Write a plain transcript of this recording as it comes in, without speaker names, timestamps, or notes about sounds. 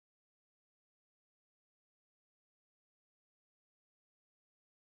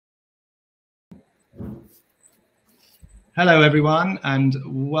Hello, everyone, and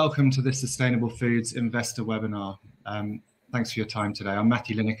welcome to this Sustainable Foods Investor webinar. Thanks for your time today. I'm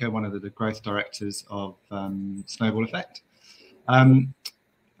Matthew Lineker, one of the growth directors of Snowball Effect.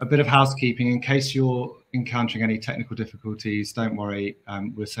 A bit of housekeeping: in case you're encountering any technical difficulties, don't worry.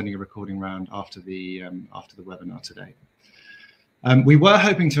 We're sending a recording round after the webinar today. We were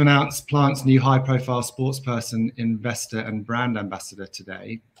hoping to announce Plant's new high-profile sportsperson, investor, and brand ambassador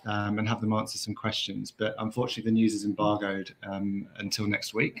today, and have them answer some questions. But unfortunately, the news is embargoed until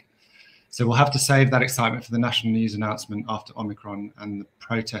next week. So we'll have to save that excitement for the national news announcement after Omicron and the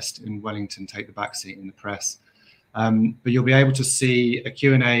protest in Wellington take the backseat in the press. But you'll be able to see a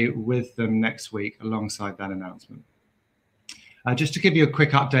Q&A with them next week alongside that announcement. Just to give you a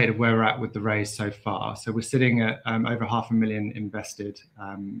quick update of where we're at with the raise so far. So we're sitting at over 500,000 invested,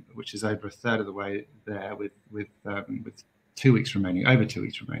 which is over a third of the way there with 2 weeks remaining, over 2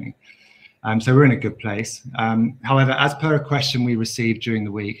 weeks remaining. So we're in a good place. However, as per a question we received during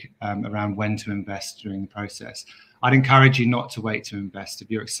the week around when to invest during the process, I'd encourage you not to wait to invest. If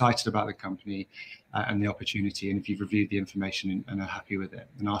you're excited about the company and the opportunity, and if you've reviewed the information and are happy with it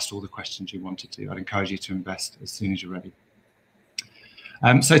and asked all the questions you wanted to, I'd encourage you to invest as soon as you're ready.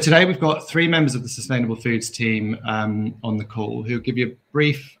 So today we've got 3 members of the Sustainable Foods team on the call who will give you a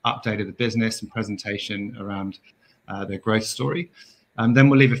brief update of the business and presentation around their growth story. Then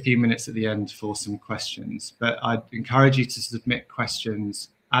we'll leave a few minutes at the end for some questions. But I'd encourage you to submit questions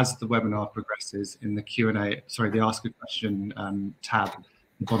as the webinar progresses in the Q&A, sorry, the Ask a Question tab at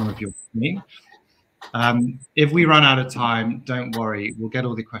the bottom of your screen. If we run out of time, don't worry, we'll get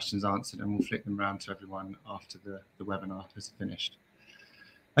all the questions answered and we'll flick them around to everyone after the webinar has finished.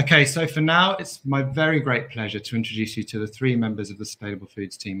 Okay, so for now, it's my very great pleasure to introduce you to the 3 members of the Sustainable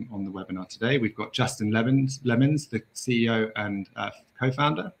Foods team on the webinar today. We've got Justin Lemons, the CEO and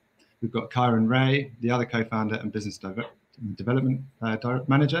co-founder. We've got Kyron Ray, the other co-founder and business development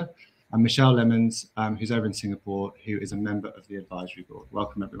manager, and Michelle Lemons, who's over in Singapore, who is a member of the advisory board.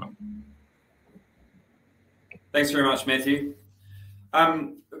 Welcome, everyone. Thanks very much, Matthew.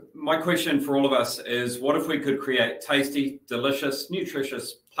 My question for all of us is, what if we could create tasty, delicious,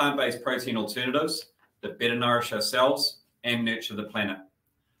 nutritious, plant-based protein alternatives that better nourish ourselves and nurture the planet?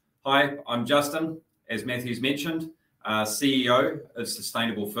 Hi, I'm Justin, as Matthew's mentioned, CEO of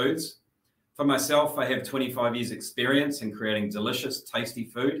Sustainable Foods. For myself, I have 25 years experience in creating delicious, tasty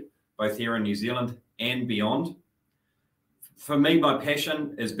food, both here in New Zealand and beyond. For me, my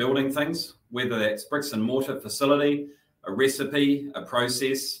passion is building things, whether that's bricks and mortar facility, a recipe, a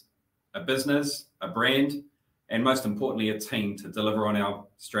process, a business, a brand, and most importantly, a team to deliver on our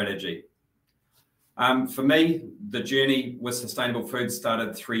strategy. For me, the journey with Sustainable Foods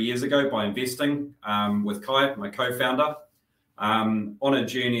started 3 years ago by investing with Kai, my co-founder, on a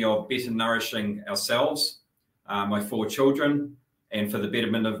journey of better nourishing ourselves, my 4 children, and for the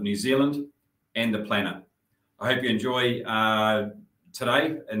betterment of New Zealand and the planet. I hope you enjoy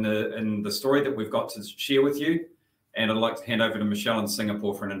today in the story that we've got to share with you. And I'd like to hand over to Michelle in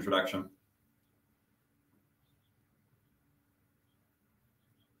Singapore for an introduction.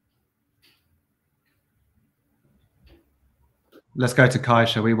 Let's go to Kai,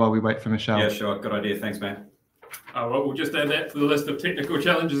 shall we, while we wait for Michelle? Yeah, sure. Good idea. Thanks, man. Well, we'll just add that to the list of technical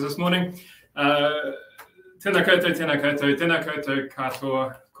challenges this morning. Tēnā koutou, tēnā koutou, tēnā koutou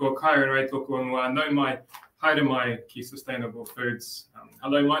katoa, ko Kyron Ray tōku ingoa, nau mai, haere mai ki Sustainable Foods.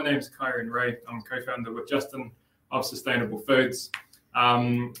 Hello, my name's Kyron Ray. I'm co-founder with Justin of Sustainable Foods.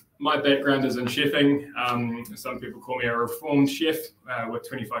 My background is in chefing. Some people call me a reformed chef with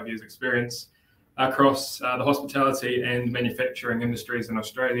 25 years experience across the hospitality and manufacturing industries in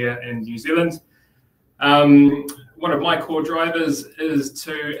Australia and New Zealand. One of my core drivers is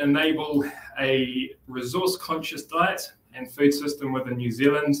to enable a resource-conscious diet and food system within New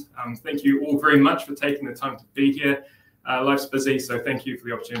Zealand. Thank you all very much for taking the time to be here. Life's busy, so thank you for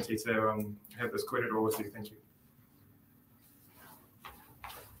the opportunity to have this corridor with you. Thank you.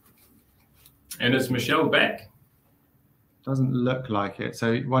 And is Michelle back? Doesn't look like it.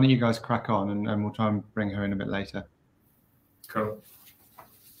 So why don't you guys crack on and we'll try and bring her in a bit later. Cool.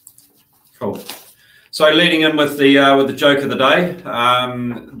 So leading in with the joke of the day,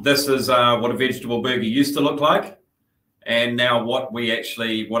 this is what a vegetable burger used to look like, and now what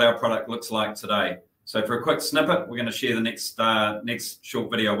our product looks like today. So for a quick snippet, we're going to share the next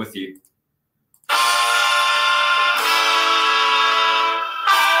short video with you.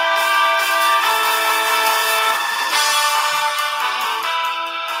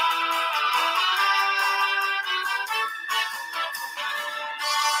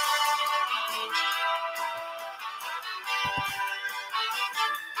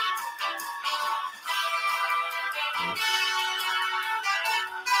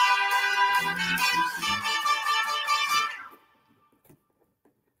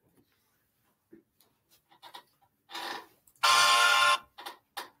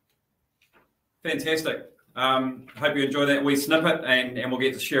 Fantastic. Hope you enjoy that wee snippet, and we'll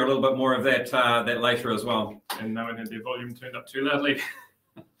get to share a little bit more of that that later as well. And no one had their volume turned up too loudly.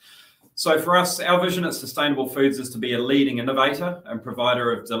 So for us, our vision at Sustainable Foods is to be a leading innovator and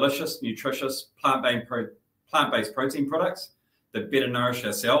provider of delicious, nutritious, plant-based protein products that better nourish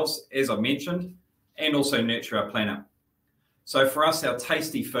ourselves, as I mentioned, and also nurture our planet. So for us, our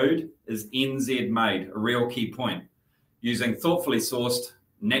tasty food is NZ made, a real key point, using thoughtfully sourced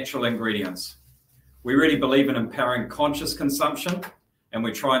natural ingredients. We really believe in empowering conscious consumption, and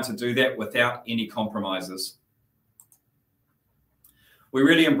we're trying to do that without any compromises. We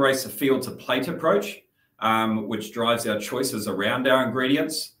really embrace a field to plate approach, which drives our choices around our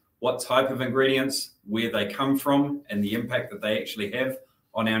ingredients, what type of ingredients, where they come from, and the impact that they actually have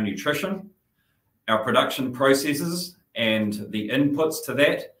on our nutrition, our production processes and the inputs to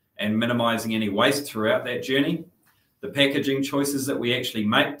that, and minimizing any waste throughout that journey, the packaging choices that we actually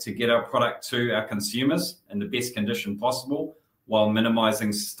make to get our product to our consumers in the best condition possible while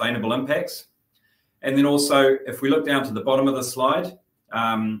minimizing sustainable impacts. And then also, if we look down to the bottom of the slide,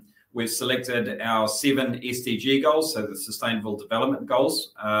 we've selected our 7 SDG goals, so the Sustainable Development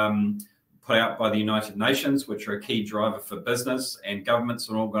Goals, put out by the United Nations, which are a key driver for business and governments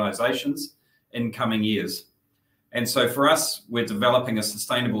and organizations in coming years. And so for us, we're developing a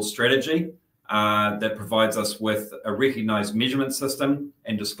sustainable strategy that provides us with a recognized measurement system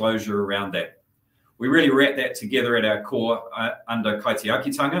and disclosure around that. We really wrap that together at our core under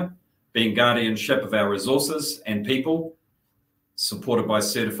Kaitiakitanga, being guardianship of our resources and people, supported by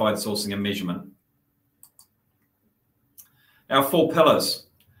certified sourcing and measurement. Our 4 pillars,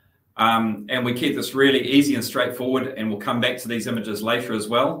 and we keep this really easy and straightforward, and we'll come back to these images later as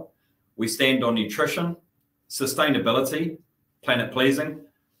well. We stand on nutrition, sustainability, planet pleasing,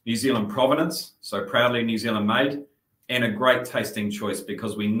 New Zealand provenance, so proudly New Zealand made, and a great tasting choice,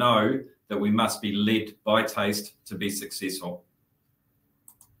 because we know that we must be led by taste to be successful.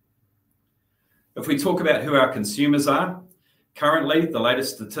 If we talk about who our consumers are, currently the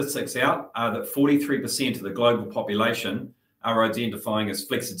latest statistics out are that 43% of the global population are identifying as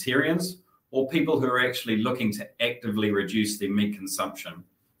flexitarians, or people who are actually looking to actively reduce their meat consumption.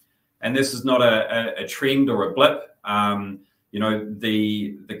 And this is not a trend or a blip. You know,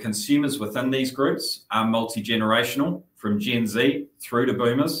 the consumers within these groups are multi-generational, from Gen Z through to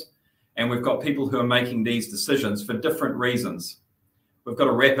boomers. And we've got people who are making these decisions for different reasons. We've got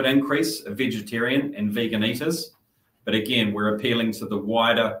a rapid increase of vegetarian and vegan eaters. But again, we're appealing to the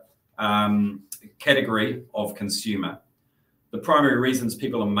wider category of consumer. The primary reasons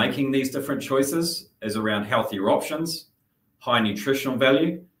people are making these different choices is around healthier options, high nutritional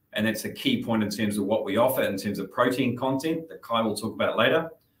value, and that's a key point in terms of what we offer in terms of protein content that Kai will talk about later.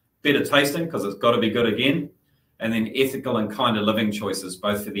 Better tasting, because it's got to be good again. And then ethical and kinder living choices,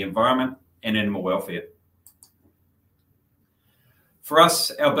 both for the environment and animal welfare. For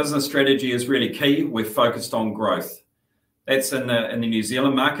us, our business strategy is really key. We're focused on growth. That's in the New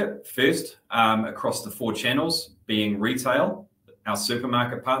Zealand market first, across the 4 channels, being retail, our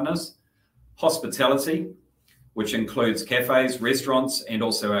supermarket partners, hospitality, which includes cafes, restaurants, and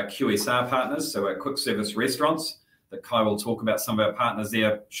also our QSR partners, so our quick service restaurants, that Kai will talk about some of our partners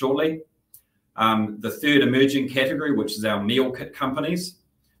there shortly. The third emerging category, which is our meal kit companies.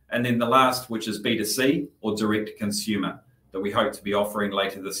 And then the last, which is B2C, or direct to consumer, that we hope to be offering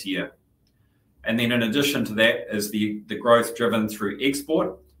later this year. And then in addition to that is the growth driven through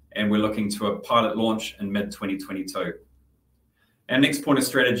export, and we're looking to a pilot launch in mid-2022. Our next point of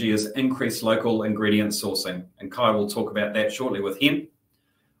strategy is increased local ingredient sourcing, and Kai will talk about that shortly with hemp.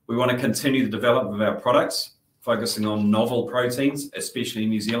 We want to continue the development of our products, focusing on novel proteins, especially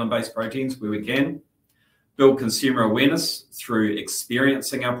New Zealand-based proteins where we can. Build consumer awareness through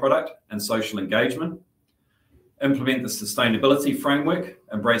experiencing our product and social engagement. Implement the sustainability framework,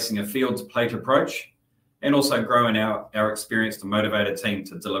 embracing a field-to-plate approach, and also growing our experienced and motivated team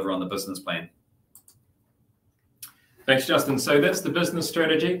to deliver on the business plan. Thanks, Justin. So that's the business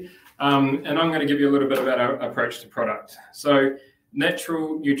strategy. And I'm going to give you a little bit about our approach to product. So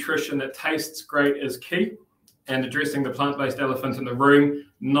natural nutrition that tastes great is key, and addressing the plant-based elephant in the room,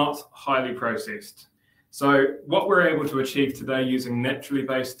 not highly processed. So what we're able to achieve today using naturally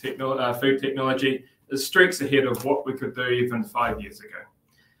based food technology is streaks ahead of what we could do even 5 years ago.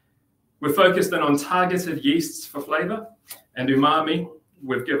 We're focused in on targeted yeasts for flavor and umami.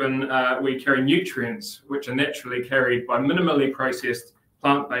 We carry nutrients which are naturally carried by minimally processed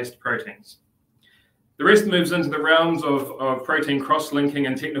plant-based proteins. The rest moves into the realms of protein cross-linking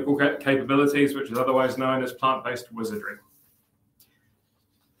and technical capabilities, which is otherwise known as plant-based wizardry.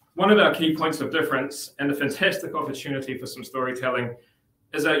 One of our key points of difference, and a fantastic opportunity for some storytelling,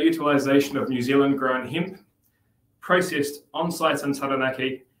 is our utilisation of New Zealand grown hemp, processed on-site in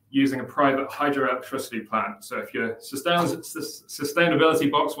Taranaki using a private hydroelectricity plant. So if your sustainability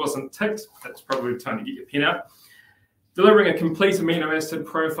box wasn't ticked, that's probably time to get your pen out. Delivering a complete amino acid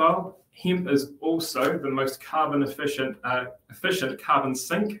profile, hemp is also the most carbon efficient carbon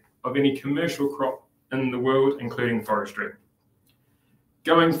sink of any commercial crop in the world, including forestry.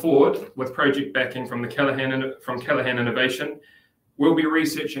 Going forward, with project backing from Callaghan Innovation, we'll be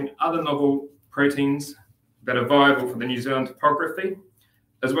researching other novel proteins that are viable for the New Zealand topography,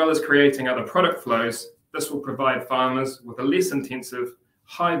 as well as creating other product flows. This will provide farmers with a less intensive,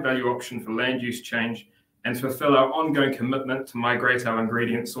 high-value option for land use change and fulfill our ongoing commitment to migrate our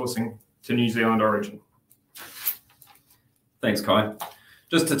ingredient sourcing to New Zealand origin. Thanks, Kai.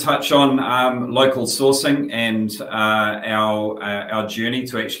 Just to touch on local sourcing and our journey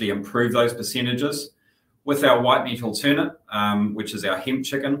to actually improve those percentages. With our white meat alternate, which is our hemp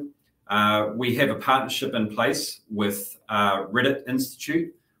chicken, we have a partnership in place with Reddit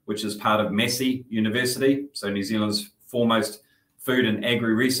Institute, which is part of Massey University, so New Zealand's foremost food and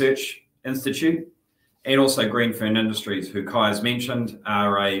agri research institute, and also Greenfern Industries, who Kai has mentioned,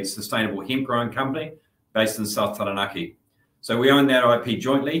 are a sustainable hemp growing company based in South Taranaki. So we own that IP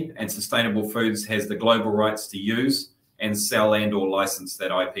jointly, and Sustainable Foods has the global rights to use and sell and/or license that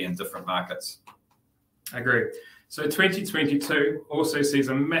IP in different markets. I agree. So 2022 also sees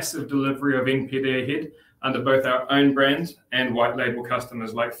a massive delivery of NPD ahead under both our own brand and white label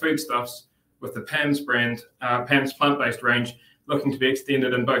customers like Foodstuffs, with the PAMS brand, PAMS plant-based range, looking to be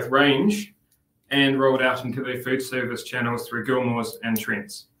extended in both range and rolled out into their food service channels through Gilmore's and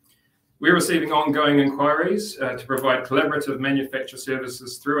Trent's. We're receiving ongoing inquiries to provide collaborative manufacture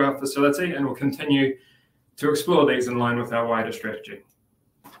services through our facility, and will continue to explore these in line with our wider strategy.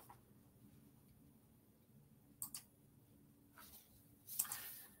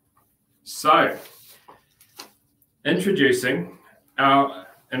 So, introducing our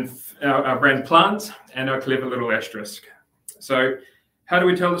brand plant and our clever little asterisk. So, how do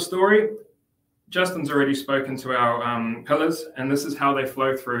we tell the story? Justin's already spoken to our pillars, and this is how they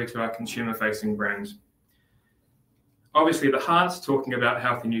flow through to our consumer-facing brand. Obviously, the heart, talking about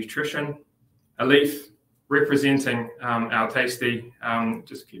healthy nutrition. A leaf, representing our tasty,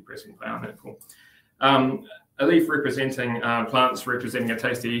 just keep pressing play on that, Paul. A leaf representing plants, representing a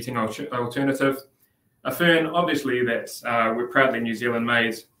tasty eating alternative. A fern, obviously, that's we're proudly New Zealand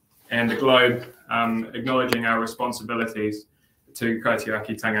made, and the globe, acknowledging our responsibilities to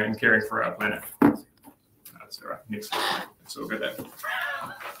Kaitiakitanga and caring for our planet. That's all right, next slide. That's all good there.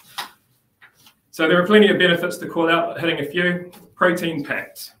 So there are plenty of benefits to call out, hitting a few. Protein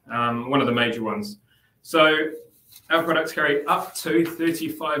packed, one of the major ones. So our products carry up to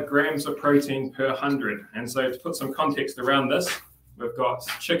 35 grams of protein per 100. And so to put some context around this, we've got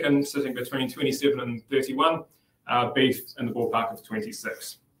chicken sitting between 27 and 31, beef in the ballpark of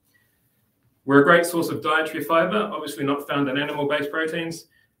 26. We're a great source of dietary fiber, obviously not found in animal-based proteins.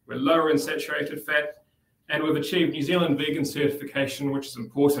 We're lower in saturated fat, and we've achieved New Zealand vegan certification, which is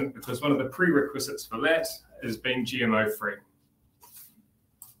important because one of the prerequisites for that is being GMO-free.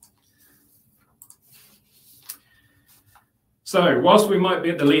 So whilst we might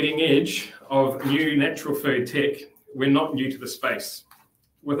be at the leading edge of new natural food tech, we're not new to the space.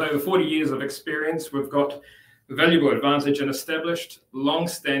 With over 40 years of experience, we've got valuable advantage in established,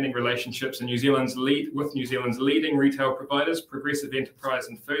 long-standing relationships in New Zealand's leading retail providers, Progressive Enterprise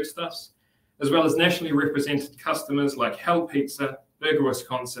and Foodstuffs, as well as nationally represented customers like Hell Pizza, Burger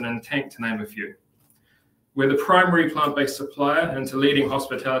Wisconsin, and Tank, to name a few. We're the primary plant-based supplier into leading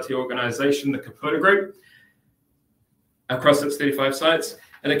hospitality organisation, the Kapura Group, across its 35 sites,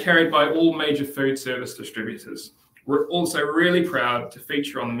 and are carried by all major food service distributors. We're also really proud to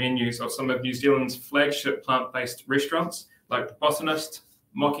feature on the menus of some of New Zealand's flagship plant-based restaurants like The Botanist,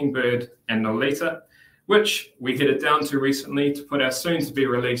 Mockingbird, and Nolita, which we headed down to recently to put our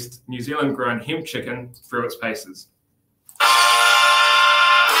soon-to-be-released New Zealand-grown hemp chicken through its paces.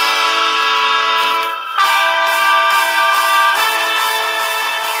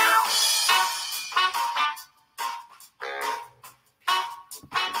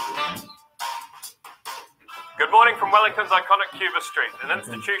 Good morning from Wellington's iconic Cuba Street, an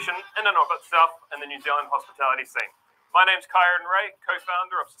institution in and of itself in the New Zealand hospitality scene. My name's Kyron Ray,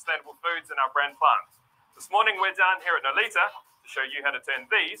 co-founder of Sustainable Foods and our brand plant. This morning we're down here at Nolita to show you how to turn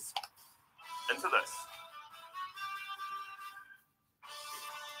these into this.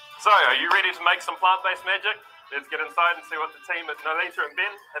 So, are you ready to make some plant-based magic? Let's get inside and see what the team at Nolita and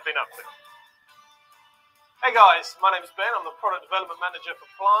Ben have been up to. Hey guys, my name's Ben. I'm the Product Development Manager for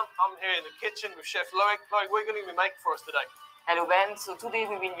Plant. I'm here in the kitchen with Chef Loic. Loic, what are you going to be making for us today? Hello Ben, so today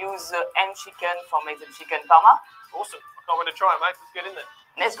we will use M chicken for make the chicken parma. Awesome. I can't wait to try it, mate. Let's get in there.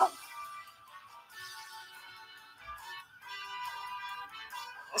 Let's go.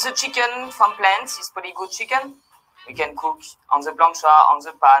 The chicken from plants is pretty good chicken. We can cook on the plancha, on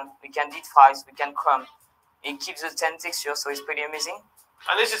the pan. We can deep fry, we can crumb. It keeps the same texture, so it's pretty amazing.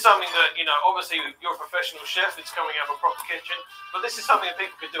 And this is something that, you know, obviously you're a professional chef. It's coming out of a proper kitchen. But this is something that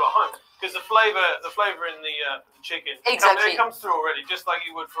people could do at home. Because the flavor in the chicken, exactly. It comes through already, just like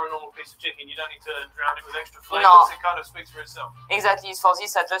you would for a normal piece of chicken. You don't need to drown it with extra flavors. No. It kind of speaks for itself. Exactly. For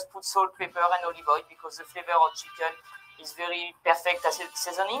this, I just put salt, pepper, and olive oil because the flavor of chicken is very perfect as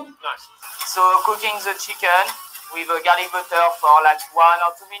seasoning. Nice. So cooking the chicken with garlic butter for like 1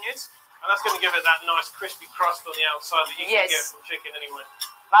 or 2 minutes. And that's going to give it that nice crispy crust on the outside that you can get from chicken anyway.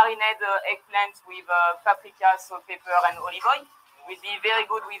 Marinate the eggplant with paprika, salt, pepper, and olive oil. Will be very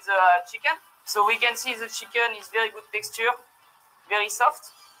good with the chicken. So we can see the chicken is very good texture, very soft.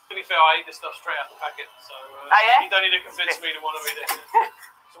 To be fair, I eat this stuff straight out the packet, so yeah? you don't need to convince me to want to eat it.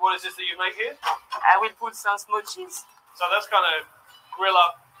 So what is this that you make here? I will put some smoked cheese. So that's kind of grill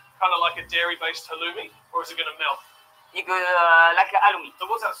up, kind of like a dairy-based halloumi, or is it going to melt? You go like a halloumi. So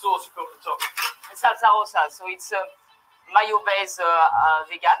what's that sauce you put on the top? Salsa rosa. So it's mayo-based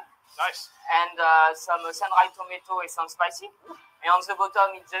vegan. Nice. And some sun-dried tomato and some spicy. And on the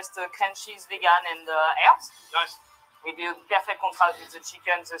bottom, it's just cream cheese, vegan, and herbs. Nice. With the perfect contrast with the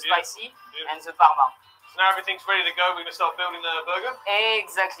chicken, the spicy, and the parma. So now everything's ready to go. We're going to start building the burger?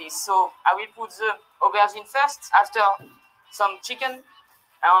 Exactly. So I will put the aubergine first, after some chicken,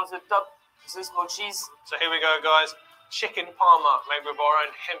 and on the top, the smoked cheese. So here we go, guys. Chicken parma made with our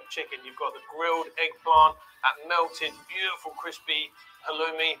own hemp chicken. You've got the grilled eggplant, that melted, beautiful, crispy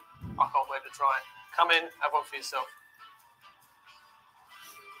halloumi. I can't wait to try it. Come in, have one for yourself.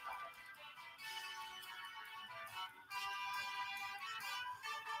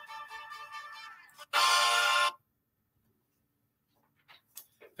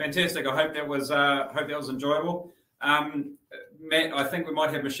 Fantastic. I hope that was enjoyable. Matt, I think we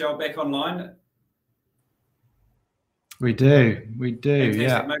might have Michelle back online. We do. Fantastic.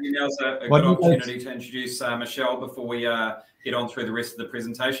 Yeah. Maybe now's a good opportunity to introduce Michelle before we get on through the rest of the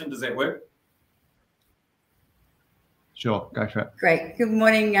presentation. Does that work? Sure, go for it. Great. Good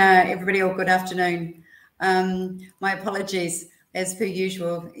morning, everybody, or good afternoon. My apologies. As per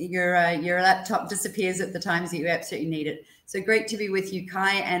usual, your laptop disappears at the times that you absolutely need it. So great to be with you,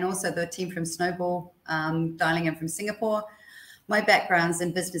 Kai, and also the team from Snowball, dialing in from Singapore. My background's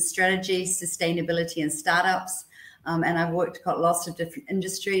in business strategy, sustainability, and startups, and I've worked across lots of different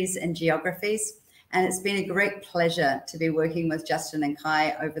industries and geographies. And it's been a great pleasure to be working with Justin and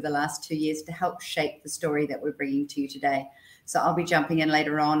Kai over the last 2 years to help shape the story that we're bringing to you today. So I'll be jumping in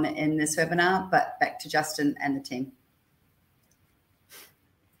later on in this webinar, but back to Justin and the team.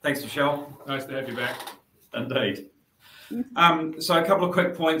 Thanks, Michelle. Nice to have you back. Indeed. So a couple of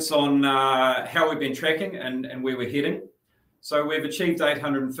quick points on how we've been tracking and where we're heading. So we've achieved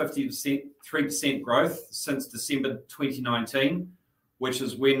 3% growth since December 2019, which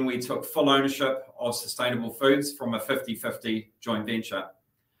is when we took full ownership of Sustainable Foods from a 50-50 joint venture.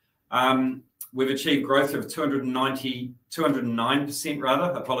 We've achieved growth of 209%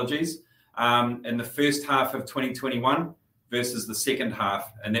 rather, apologies, in the first half of 2021 versus the second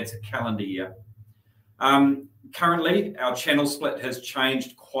half, and that's a calendar year. Currently, our channel split has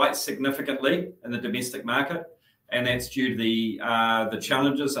changed quite significantly in the domestic market, and that's due to the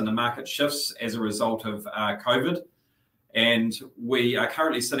challenges and the market shifts as a result of COVID. And we are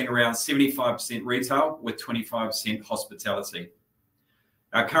currently sitting around 75% retail with 25% hospitality.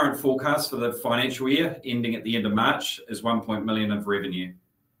 Our current forecast for the financial year ending at the end of March is 1 million of revenue.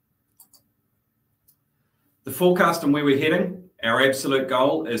 The forecast and where we're heading, our absolute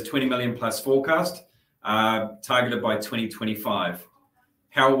goal is 20 million plus forecast, targeted by 2025.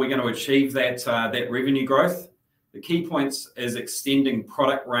 How are we going to achieve that revenue growth? The key points is extending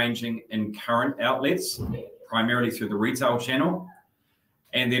product ranging in current outlets, primarily through the retail channel,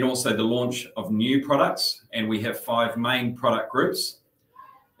 and then also the launch of new products. And we have 5 main product groups.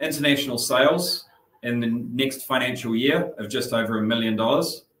 International sales in the next financial year of just over $1 million.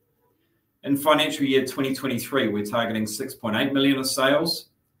 In financial year 2023, we're targeting 6.8 million of sales,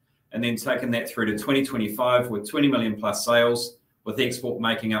 and then taking that through to 2025 with 20 million plus sales, with export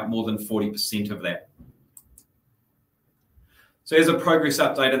making up more than 40% of that. So as a progress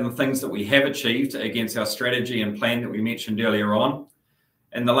update on the things that we have achieved against our strategy and plan that we mentioned earlier on,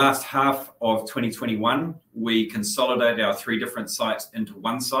 in the last half of 2021, we consolidated our 3 different sites into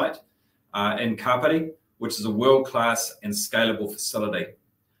one site in Kapiti, which is a world-class and scalable facility.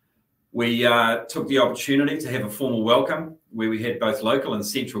 We took the opportunity to have a formal welcome where we had both local and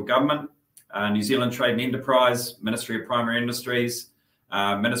central government, New Zealand Trade and Enterprise, Ministry of Primary Industries,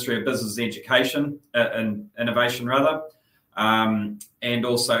 Ministry of Business Education and Innovation rather, and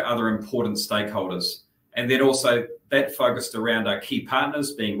also other important stakeholders. And then also that focused around our key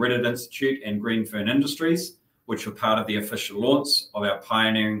partners being Reddit Institute and Greenfern Industries, which were part of the official launch of our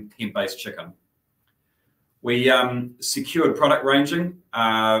pioneering hemp-based chicken. We secured product ranging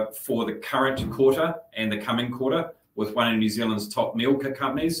for the current quarter and the coming quarter with one of New Zealand's top meal kit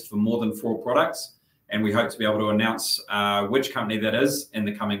companies for more than 4 products. And we hope to be able to announce which company that is in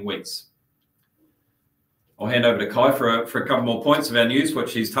the coming weeks. I'll hand over to Kai for a couple more points of our news,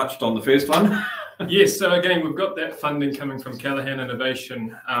 which he's touched on the first one. Yes, so again, we've got that funding coming from Callaghan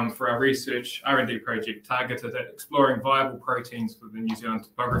Innovation for our research R&D project targeted at exploring viable proteins for the New Zealand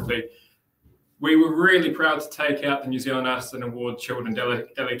topography. We were really proud to take out the New Zealand Artisan Award Chilled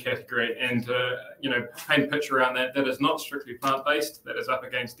Deli category and paint a picture around that. That is not strictly plant-based. That is up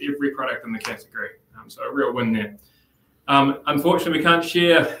against every product in the category. So a real win there. Unfortunately, we can't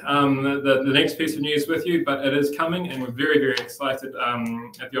share the next piece of news with you, but it is coming, and we're very, very excited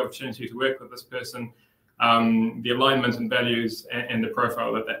at the opportunity to work with this person, the alignment and values and the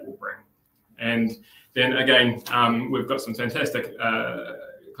profile that will bring. And then again, we've got some fantastic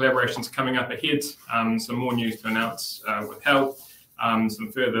collaborations coming up ahead, some more news to announce with health,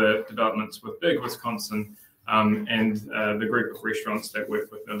 some further developments with Big Wisconsin, and the group of restaurants that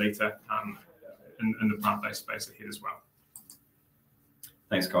work with Alita in the plant-based space ahead as well.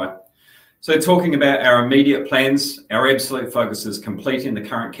 Thanks, Kai. So talking about our immediate plans, our absolute focus is completing the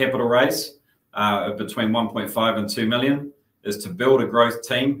current capital raise of between 1.5 and 2 million, is to build a growth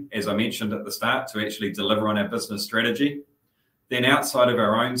team, as I mentioned at the start, to actually deliver on our business strategy. Then outside of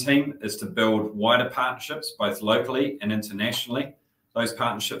our own team is to build wider partnerships, both locally and internationally. Those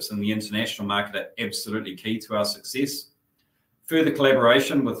partnerships in the international market are absolutely key to our success. Further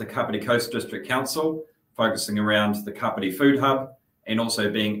collaboration with the Kapiti Coast District Council, focusing around the Kapiti Food Hub, and also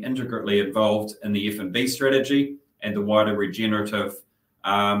being integrally involved in the F&B strategy and the wider regenerative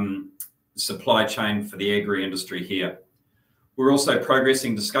supply chain for the agri-industry here. We're also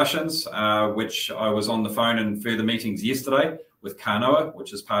progressing discussions, which I was on the phone in further meetings yesterday with Kanoa,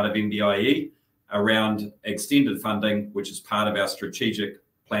 which is part of MBIE, around extended funding, which is part of our strategic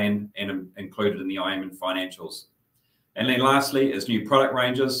plan and included in the IM and financials. And then lastly is new product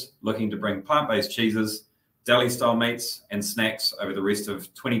ranges, looking to bring plant-based cheeses, deli-style meats and snacks over the rest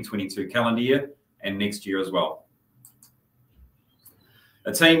of 2022 calendar year and next year as well.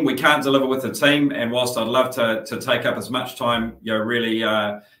 A team, we can't deliver with a team, and whilst I'd love to take up as much time, really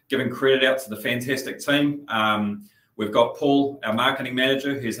giving credit out to the fantastic team. We've got Paul, our marketing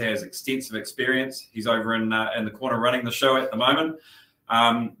manager, who has extensive experience. He's over in the corner running the show at the moment.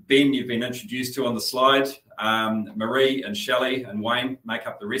 Ben, you've been introduced to on the slide. Marie and Shelley and Wayne make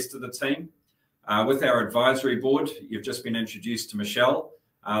up the rest of the team. With our advisory board, you've just been introduced to Michelle.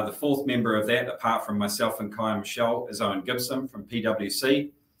 The 4th member of that, apart from myself and Kai and Michelle, is Owen Gibson from PwC,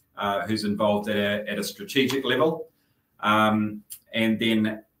 who's involved at a strategic level. And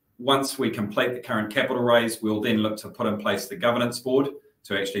then once we complete the current capital raise, we'll then look to put in place the governance board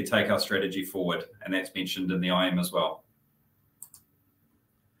to actually take our strategy forward. And that's mentioned in the IM as well.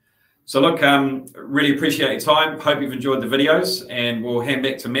 So look, really appreciate your time. Hope you've enjoyed the videos, and we'll hand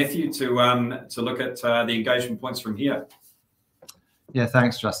back to Matthew to look at the engagement points from here. Yeah,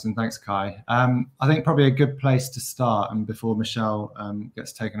 thanks, Justin. Thanks, Kai. I think probably a good place to start, and before Michelle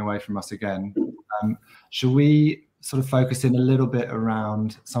gets taken away from us again, shall we sort of focus in a little bit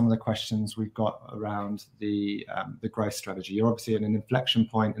around some of the questions we've got around the growth strategy? You're obviously at an inflection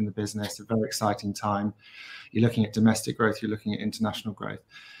point in the business, a very exciting time. You're looking at domestic growth, you're looking at international growth.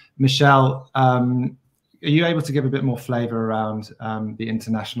 Michelle, are you able to give a bit more flavour around the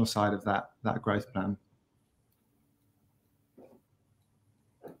international side of that growth plan?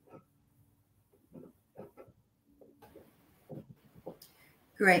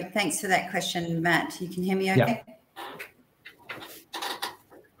 Great, thanks for that question, Matt. You can hear me okay? Yeah.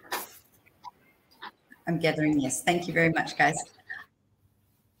 I'm gathering yes. Thank you very much, guys.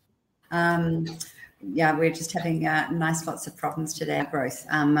 Yeah, we're just having nice lots of problems today, growth,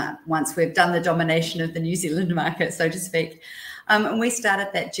 once we've done the domination of the New Zealand market, so to speak. And we started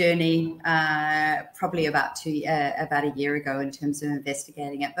that journey probably about a year ago in terms of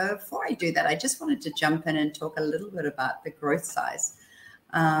investigating it. But before I do that, I just wanted to jump in and talk a little bit about the growth size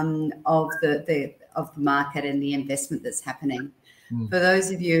of the market and the investment that's happening. For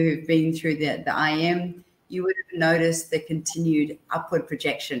those of you who've been through the IM, you would have noticed the continued upward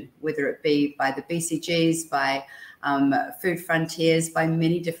projection, whether it be by the BCGs, by Food Frontiers, by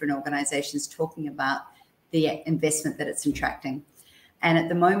many different organizations talking about the investment that it's attracting. And at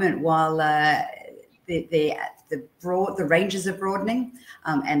the moment, while the ranges are broadening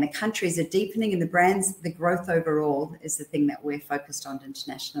and the countries are deepening and the brands, the growth overall is the thing that we're focused on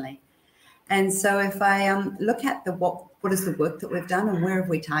internationally. And so if I look at what is the work that we've done and where are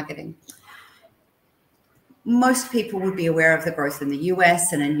we targeting? Most people would be aware of the growth in the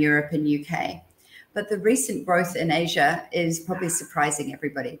US and in Europe and UK, but the recent growth in Asia is probably surprising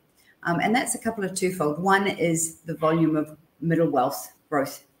everybody. And that's a couple of twofold. One is the volume of middle wealth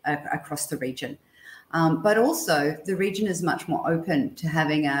growth across the region. But also the region is much more open to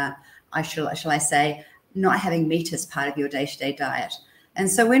having shall I say, not having meat as part of your day-to-day diet. And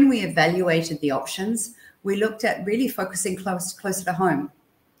so when we evaluated the options, we looked at really focusing closer to home.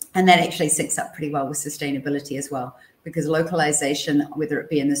 And that actually syncs up pretty well with sustainability as well, because localization, whether it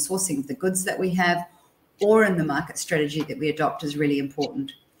be in the sourcing of the goods that we have or in the market strategy that we adopt, is really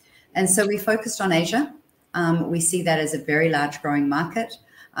important. And so we focused on Asia. We see that as a very large growing market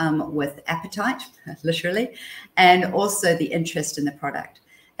with appetite, literally, and also the interest in the product.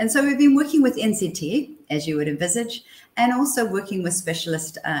 And so we've been working with NZTE, as you would envisage, and also working with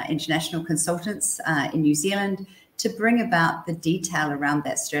specialist international consultants in New Zealand to bring about the detail around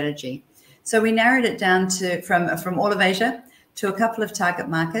that strategy. So we narrowed it down to from all of Asia to a couple of target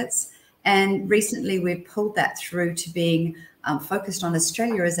markets. And recently we've pulled that through to being focused on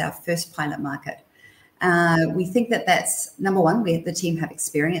Australia as our first pilot market. We think that that's, number one, the team have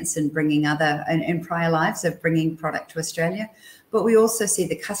experience in bringing in prior lives of bringing product to Australia, but we also see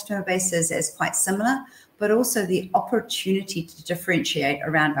the customer bases as quite similar, but also the opportunity to differentiate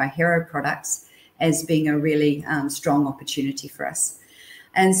around our hero products as being a really strong opportunity for us.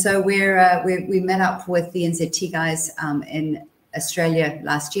 And so we met up with the NZT guys in Australia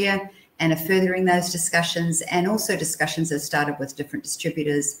last year and are furthering those discussions, and also discussions have started with different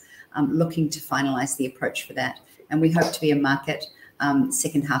distributors looking to finalize the approach for that. And we hope to be in market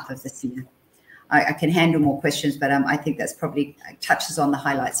second half of this year. I can handle more questions, but I think that's probably touches on the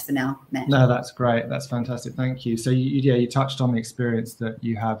highlights for now, Matt. No, that's great. That's fantastic. Thank you. So you touched on the experience that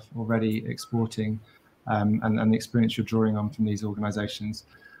you have already exporting and the experience you're drawing on from these organizations.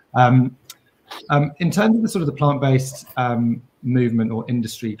 In terms of the sort of the plant-based movement or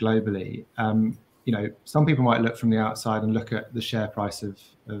industry globally, some people might look from the outside and look at the share price of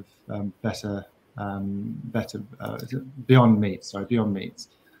Better Beyond Meats,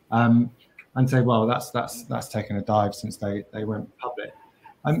 and say, well, that's taken a dive since they went public.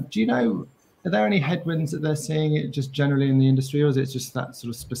 Do you know, are there any headwinds that they're seeing just generally in the industry, or is it just that sort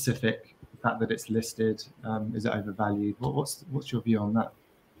of specific fact that it's listed? Is it overvalued? What's your view on that?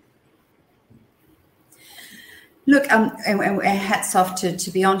 Look, and hats off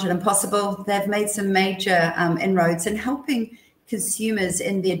to Beyond and Impossible. They've made some major inroads in helping consumers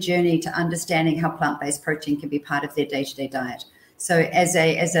in their journey to understanding how plant-based protein can be part of their day-to-day diet. So as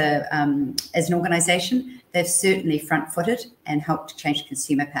an organization, they've certainly front-footed and helped change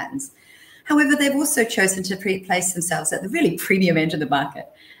consumer patterns. However, they've also chosen to place themselves at the really premium end of the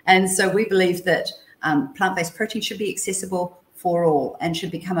market. And so we believe that plant-based protein should be accessible for all and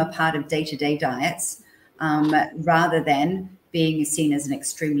should become a part of day-to-day diets, rather than being seen as an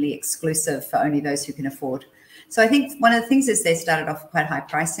extremely exclusive for only those who can afford. So I think one of the things is they started off with quite high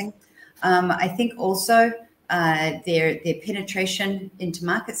pricing. I think also their penetration into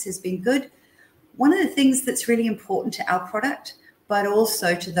markets has been good. One of the things that's really important to our product, but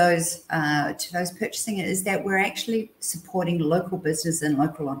also to those purchasing it, is that we're actually supporting local business and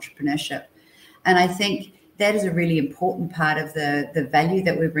local entrepreneurship. And I think that is a really important part of the value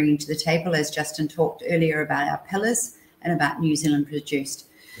that we're bringing to the table, as Justin talked earlier about our pillars and about New Zealand produced.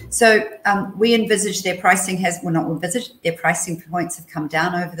 So we envisage their pricing their pricing points have come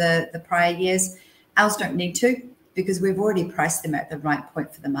down over the prior years. Ours don't need to, because we've already priced them at the right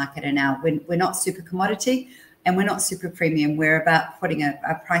point for the market. And now we're not super commodity and we're not super premium. We're about putting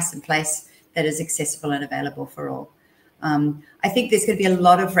a price in place that is accessible and available for all. I think there's going to be a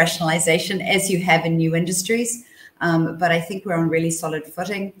lot of rationalization, as you have in new industries, but I think we're on really solid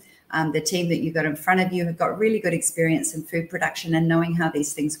footing. The team that you've got in front of you have got really good experience in food production and knowing how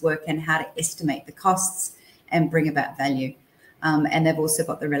these things work and how to estimate the costs and bring about value. And they've also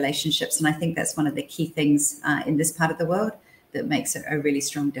got the relationships. And I think that's one of the key things in this part of the world that makes it a really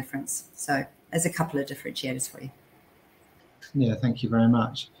strong difference. So there's a couple of differentiators for you. Yeah, thank you very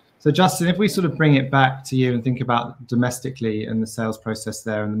much. So Justin, if we sort of bring it back to you and think about domestically and the sales process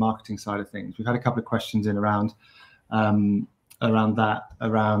there and the marketing side of things, we've had a couple of questions in around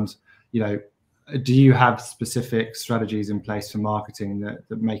do you have specific strategies in place for marketing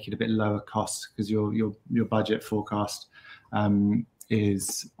that make it a bit lower cost, because your budget forecast can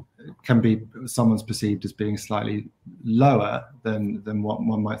be someone's perceived as being slightly lower than what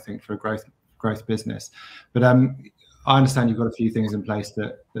one might think for a growth business. But I understand you've got a few things in place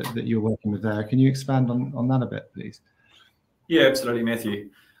that you're working with there. Can you expand on that a bit, please? Yeah, absolutely, Matthew.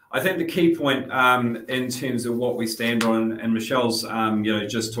 I think the key point in terms of what we stand on, and Michelle's,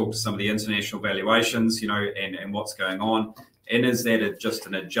 just talked to some of the international valuations, and what's going on, and is that just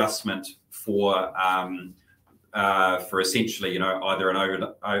an adjustment for essentially, either an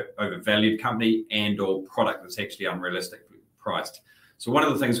overvalued company and/or product that's actually unrealistically priced. So one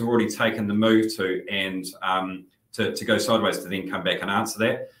of the things we've already taken the move to, and to go sideways to then come back and answer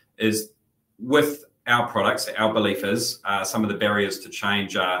that, is with our products, our belief is some of the barriers to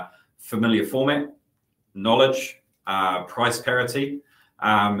change are familiar format, knowledge, price parity,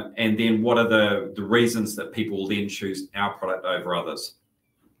 and then what are the reasons that people will then choose our product over others.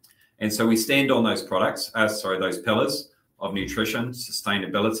 And so we stand on those products, those pillars of nutrition,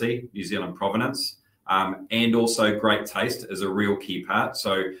 sustainability, New Zealand provenance, and also great taste is a real key part.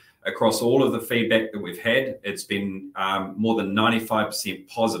 So across all of the feedback that we've had, it's been more than 95%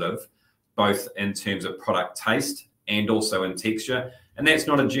 positive, both in terms of product taste and also in texture. And that's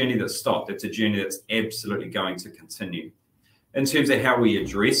not a journey that's stopped. It's a journey that's absolutely going to continue. In terms of how we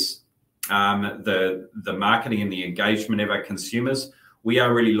address the marketing and the engagement of our consumers, we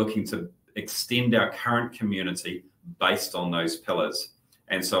are really looking to extend our current community based on those pillars.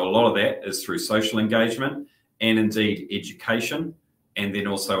 And so a lot of that is through social engagement and indeed education, and then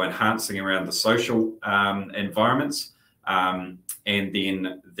also enhancing around the social environments, and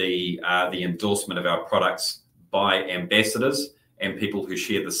then the endorsement of our products by ambassadors and people who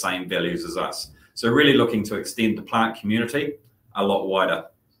share the same values as us. So really looking to extend the plant community a lot wider.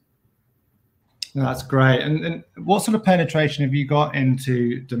 That's great. And what sort of penetration have you got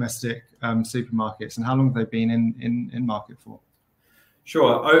into domestic supermarkets, and how long have they been in market for?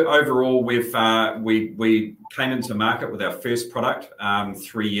 Sure. Overall, we came into market with our first product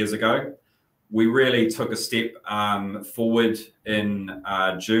 3 years ago. We really took a step forward in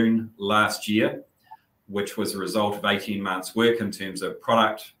June last year, which was a result of 18 months work in terms of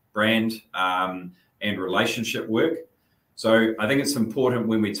product, brand, and relationship work. So I think it's important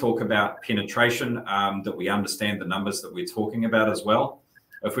when we talk about penetration that we understand the numbers that we're talking about as well.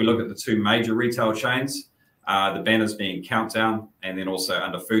 If we look at the two major retail chains, the banners being Countdown, and then also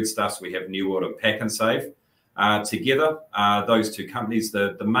under Foodstuffs, we have New World and Pack and Save. Together, those two companies,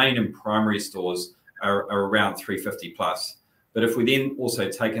 the main and primary stores are around 350 plus. But if we then also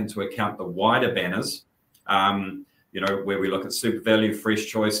take into account the wider banners, where we look at Super Value, Fresh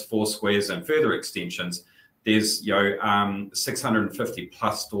Choice, Four Squares, and further extensions, there's 650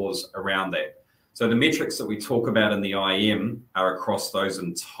 plus stores around that. So the metrics that we talk about in the IM are across those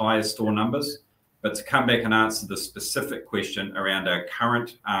entire store numbers. But to come back and answer the specific question around our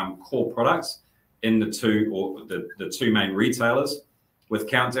current core products in the two main retailers, with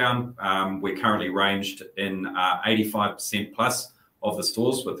Countdown, we're currently ranged in 85% plus of the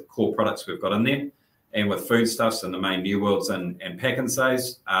stores with the core products we've got in there. And with Foodstuffs and the main New Worlds and Pack and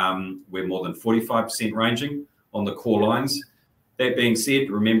Saves, we're more than 45% ranging on the core lines. That being said,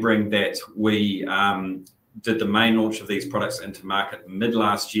 remembering that we did the main launch of these products into market mid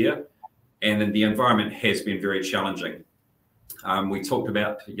last year, and then the environment has been very challenging. We talked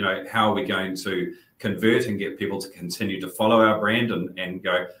about, how are we going to convert and get people to continue to follow our brand and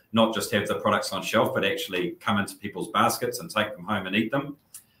go, not just have the products on shelf, but actually come into people's baskets and take them home and eat them.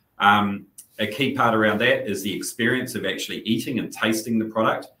 A key part around that is the experience of actually eating and tasting the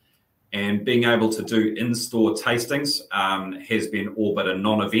product, and being able to do in-store tastings has been all but a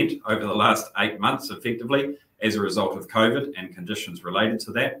non-event over the last 8 months, effectively, as a result of COVID and conditions related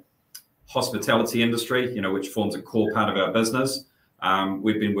to that. Hospitality industry, which forms a core part of our business.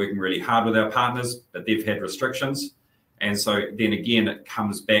 We've been working really hard with our partners, but they've had restrictions. And so then again, it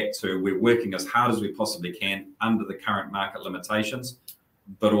comes back to we're working as hard as we possibly can under the current market limitations,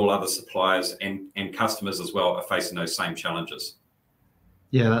 but all other suppliers and customers as well are facing those same challenges.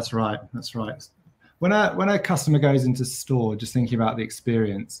 Yeah, that's right. That's right. When a customer goes into store, just thinking about the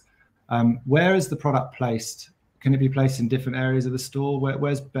experience, where is the product placed? Can it be placed in different areas of the store?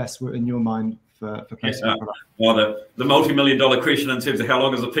 Where's best in your mind for placing the product? Well, the multi-million-dollar question in terms of how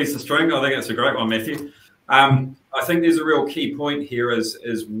long is a piece of string, I think that's a great one, Matthew. I think there's a real key point here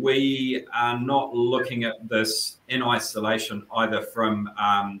is we are not looking at this in isolation, either from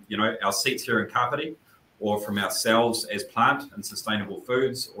our seats here in Kapiti, or from ourselves as Plant and Sustainable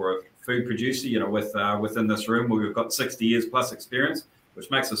Foods, or a food producer, within this room where we've got 60 years plus experience. which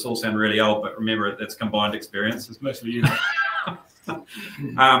makes us all sound really old, but remember, it's combined experience. It's mostly you.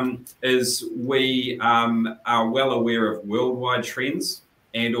 Is we are well aware of worldwide trends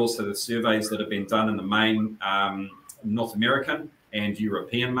and also the surveys that have been done in the main North American and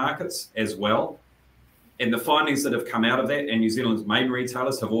European markets as well. And the findings that have come out of that, and New Zealand's main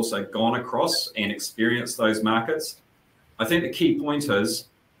retailers have also gone across and experienced those markets. I think the key point is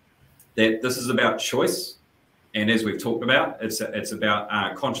that this is about choice. And as we've talked about, it's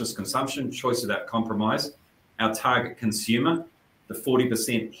about conscious consumption, choice without compromise. Our target consumer, the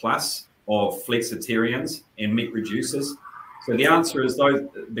 40% plus of flexitarians and meat reducers. So the answer is, those,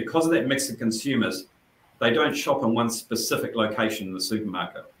 because of that mix of consumers, they don't shop in one specific location in the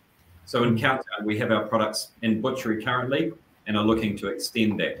supermarket. So in Countdown, we have our products in butchery currently and are looking to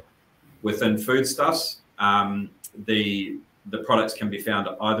extend that. Within foodstuffs, the products can be found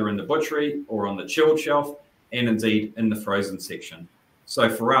either in the butchery or on the chilled shelf, and indeed in the frozen section. So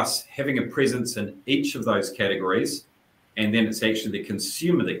for us, having a presence in each of those categories, and then it's actually the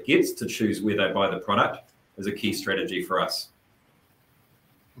consumer that gets to choose where they buy the product, is a key strategy for us.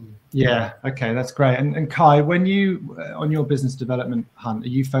 Yeah, okay, that's great. And Kai, when you, on your business development hunt, are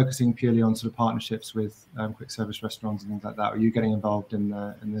you focusing purely on sort of partnerships with quick service restaurants and things like that? Or are you getting involved in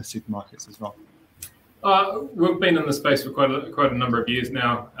the supermarkets as well? We've been in the space for quite a number of years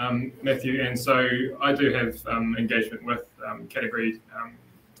now, Matthew, and so I do have engagement with category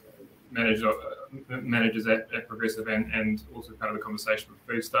managers at Progressive and also part of the conversation with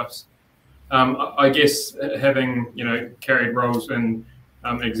foodstuffs. I guess having carried roles in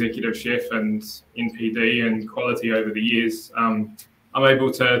executive chef and NPD and quality over the years, I'm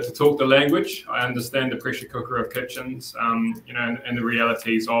able to talk the language. I understand the pressure cooker of kitchens, and the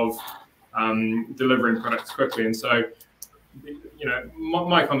realities of delivering products quickly. And so,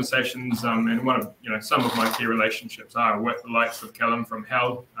 my conversations and one of some of my key relationships are with the likes of Callum from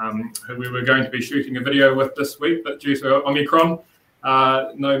Hell, who we were going to be shooting a video with this week, but due to Omicron,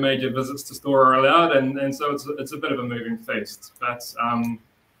 no major visits to store are allowed, and so it's a bit of a moving feast. But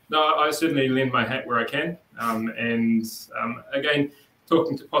no, I certainly lend my hat where I can, and again,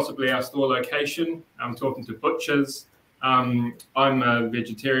 talking to possibly our store location, talking to butchers. I'm a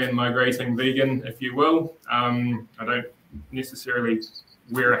vegetarian migrating vegan, if you will. I don't necessarily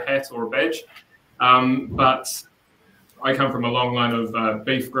wear a hat or a badge, but I come from a long line of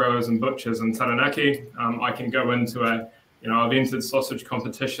beef growers and butchers in Taranaki. I can go into I've entered sausage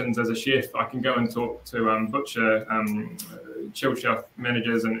competitions as a chef. I can go and talk to butcher, chilled shelf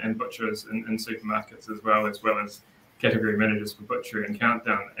managers and butchers in supermarkets as well as category managers for butchery and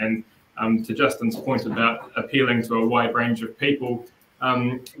Countdown. And to Justin's point about appealing to a wide range of people,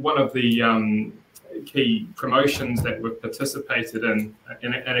 one of the key promotions that we've participated in,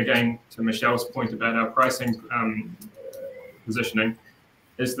 and again, to Michelle's point about our pricing positioning,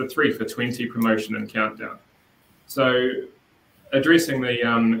 is the 3 for $20 promotion in Countdown. So addressing the,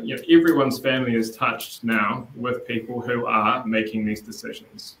 everyone's family is touched now with people who are making these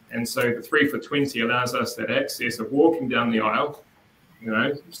decisions. And so the 3 for $20 allows us that access of walking down the aisle,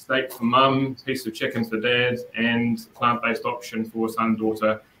 steak for mum, piece of chicken for dad, and plant-based option for son,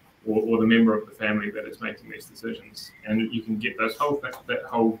 daughter, or the member of the family that is making these decisions. And you can get that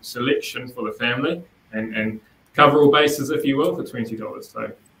whole selection for the family and cover all bases, if you will, for $20.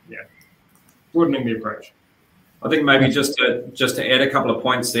 So yeah, broadening the approach. I think maybe just to add a couple of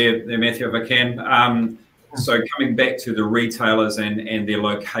points there, Matthew, if I can. So coming back to the retailers and their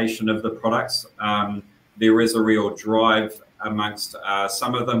location of the products, there is a real drive amongst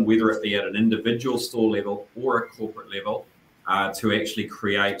some of them, whether it be at an individual store level or a corporate level, to actually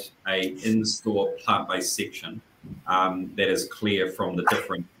create a in-store plant-based section that is clear from the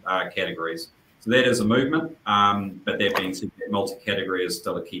different categories. So that is a movement, but that being said, multi-category is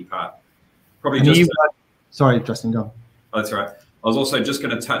still a key part. Probably just... Sorry, Justin, go on. Oh, that's all right. I was also just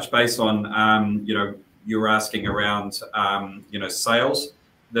going to touch base on, you were asking around, sales.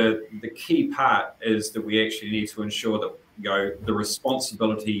 The key part is that we actually need to ensure that the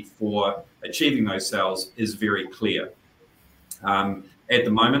responsibility for achieving those sales is very clear. At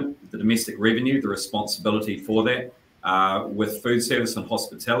the moment, the domestic revenue, the responsibility for that with food service and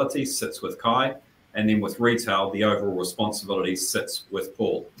hospitality sits with Kai, and then with retail, the overall responsibility sits with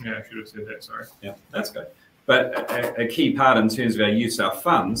Paul. Yeah, I should have said that, sorry. Yeah, that's good. But a key part in terms of our use of our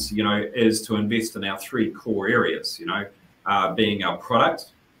funds, is to invest in our 3 core areas, being our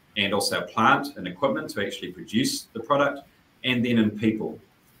product and also our plant and equipment to actually produce the product, and then in people.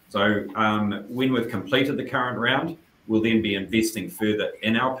 So when we've completed the current round, we'll then be investing further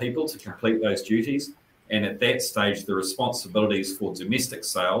in our people to complete those duties. And at that stage, the responsibilities for domestic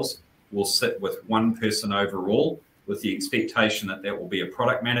sales will sit with one person overall, with the expectation that that will be a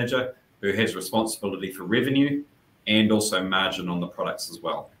product manager who has responsibility for revenue and also margin on the products as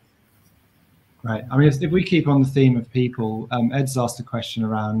well. Right. I mean, if we keep on the theme of people, Ed's asked a question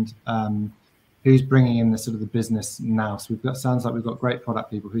around who's bringing in the sort of the business nous. Sounds like we've got great product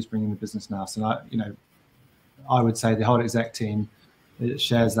people. Who's bringing the business nous? And I would say the whole exec team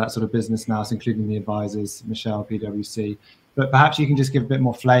shares that sort of business nous, including the advisors, Michelle, PwC. But perhaps you can just give a bit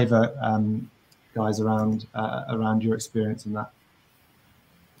more flavour, guys, around your experience in that.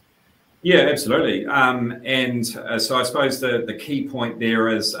 Yeah, absolutely. So I suppose the key point there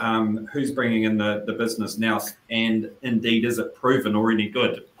is who's bringing in the business now, and indeed, is it proven or any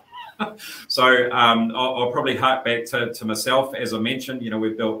good? So I'll probably hark back to myself. As I mentioned,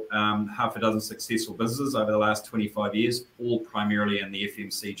 we've built half a dozen successful businesses over the last 25 years, all primarily in the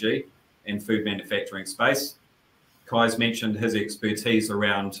FMCG and food manufacturing space. Kai's mentioned his expertise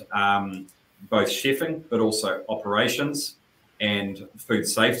around both chefing, but also operations and food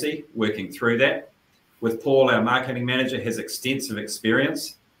safety, working through that. With Paul, our marketing manager, has extensive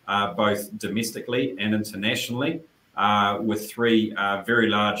experience, both domestically and internationally, with 3 very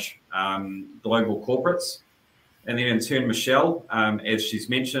large global corporates. And then in turn, Michelle, as she's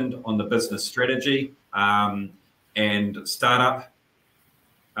mentioned, on the business strategy and startup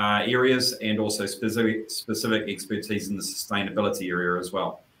areas, and also specific expertise in the sustainability area as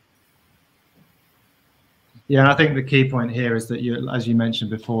well. Yeah, and I think the key point here is that you, as you mentioned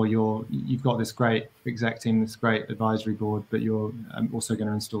before, you've got this great exec team, this great advisory board, but you're also going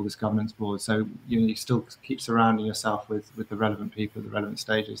to install this governance board. So you still keep surrounding yourself with the relevant people at the relevant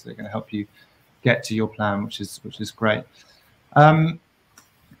stages that are going to help you get to your plan, which is great.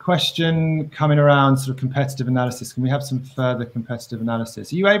 Question coming around sort of competitive analysis. Can we have some further competitive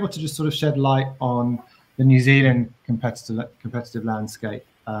analysis? Are you able to just sort of shed light on the New Zealand competitive landscape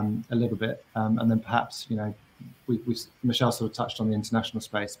a little bit, and then perhaps Michelle sort of touched on the international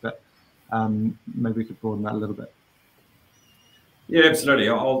space, but maybe we could broaden that a little bit. Yeah, absolutely.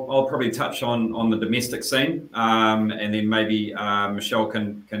 I'll probably touch on the domestic scene, and then maybe Michelle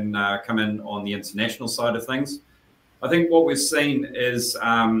can come in on the international side of things. I think what we've seen is,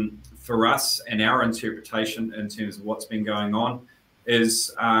 for us and our interpretation in terms of what's been going on,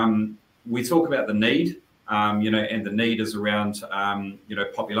 is we talk about the need. And the need is around,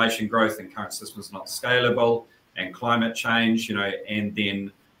 population growth and current systems not scalable, and climate change, and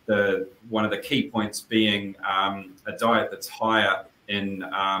then one of the key points being a diet that's higher in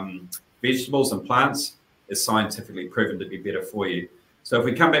vegetables and plants is scientifically proven to be better for you. So if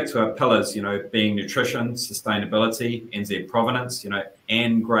we come back to our pillars, being nutrition, sustainability, NZ provenance,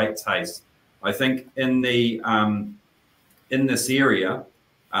 and great taste, I think in this area,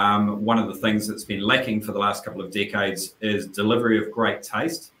 one of the things that's been lacking for the last couple of decades is delivery of great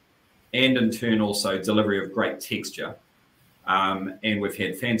taste, and in turn also delivery of great texture. And we've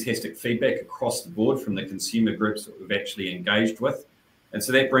had fantastic feedback across the board from the consumer groups that we've actually engaged with. And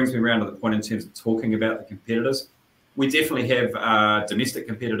so that brings me around to the point in terms of talking about the competitors. We definitely have domestic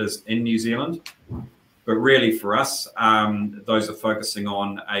competitors in New Zealand, but really for us, those are focusing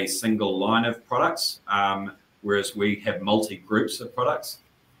on a single line of products, whereas we have multi-groups of products.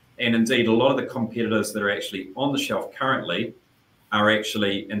 And indeed, a lot of the competitors that are actually on the shelf currently are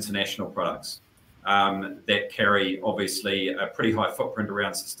actually international products that carry obviously a pretty high footprint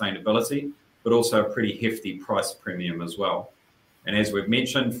around sustainability, but also a pretty hefty price premium as well. And as we've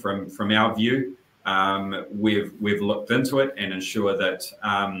mentioned, from our view, we've looked into it and ensure that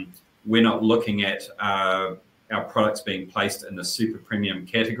we're not looking at our products being placed in the super premium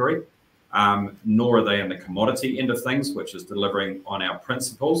category, nor are they in the commodity end of things, which is delivering on our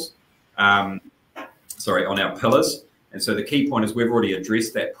principles, on our pillars. And so the key point is we've already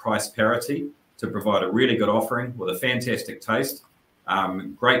addressed that price parity to provide a really good offering with a fantastic taste,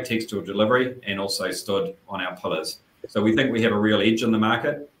 great textual delivery, and also stood on our pillars. So we think we have a real edge in the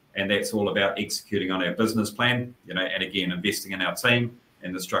market, and that's all about executing on our business plan, and again, investing in our team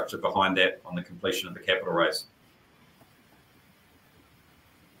and the structure behind that on the completion of the capital raise.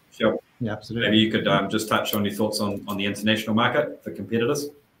 Sure. Yeah, absolutely. Maybe you could just touch on your thoughts on the international market for competitors.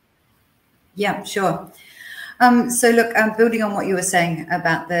 Yeah, sure. So look, building on what you were saying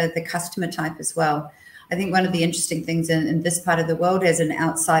about the customer type as well, I think one of the interesting things in this part of the world, as an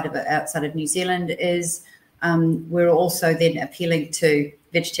outside of New Zealand, is we're also then appealing to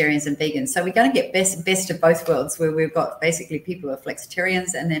vegetarians and vegans. So we're going to get best of both worlds, where we've got basically people who are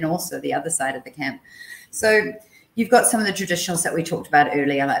flexitarians and then also the other side of the camp. So you've got some of the traditionals that we talked about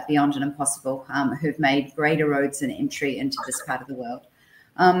earlier, like Beyond and Impossible, who've made great inroads and entry into this part of the world.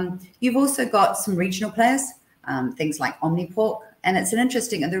 You've also got some regional players, things like Omnipork, And it's an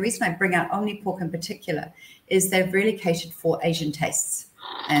interesting, and the reason I bring out OmniPork in particular is they've really catered for Asian tastes.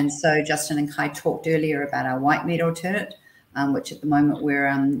 And so Justin and Kai talked earlier about our white meat alternate, which at the moment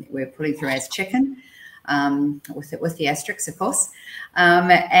we're pulling through as chicken, with the asterisks, of course.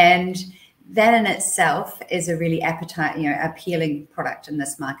 And that in itself is a really appealing product in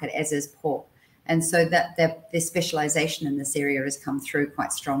this market, as is pork. And so that their specialization in this area has come through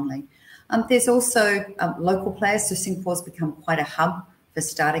quite strongly. There's also local players. So Singapore's become quite a hub for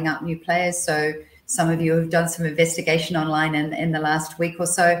starting up new players. So some of you who have done some investigation online in the last week or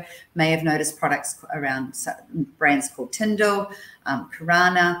so may have noticed products around brands called Tyndall,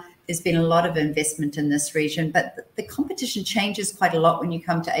 Kirana. There's been a lot of investment in this region, but the competition changes quite a lot when you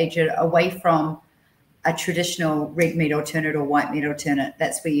come to Asia, away from a traditional red meat alternate or white meat alternate.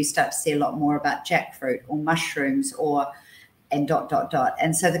 That's where you start to see a lot more about jackfruit or mushrooms and ...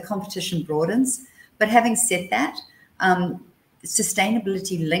 And so the competition broadens. But having said that,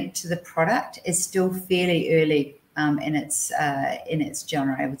 sustainability linked to the product is still fairly early in its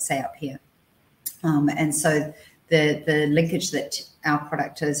genre, I would say, up here. And so the linkage that our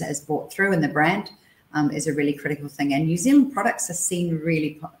product has brought through in the brand is a really critical thing. And New Zealand products are seen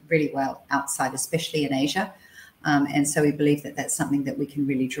really, really well outside, especially in Asia. And so we believe that that's something that we can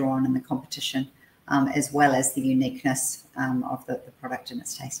really draw on in the competition, as well as the uniqueness of the product and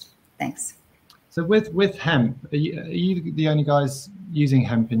its taste. Thanks. So with hemp, are you the only guys using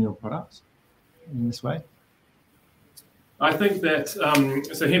hemp in your products in this way? I think that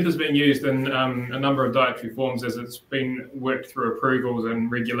so hemp has been used in a number of dietary forms as it's been worked through approvals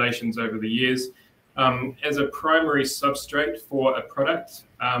and regulations over the years. As a primary substrate for a product,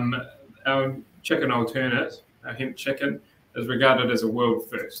 our chicken alternate, our hemp chicken, is regarded as a world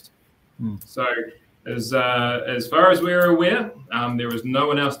first. So as far as we're aware, there is no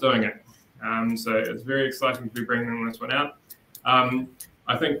one else doing it. So it's very exciting to be bringing this one out.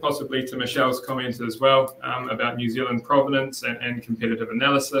 I think possibly to Michelle's comment as well about New Zealand provenance and competitive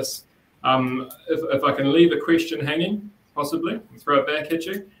analysis. If I can leave a question hanging, possibly, throw it back at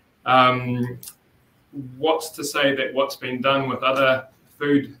you. What's to say that what's been done with other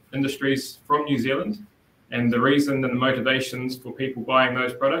food industries from New Zealand and the reason and the motivations for people buying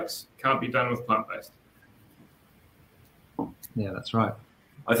those products can't be done with plant-based? Yeah, that's right.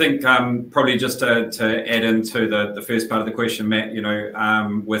 I think probably just to add into the first part of the question, Matt,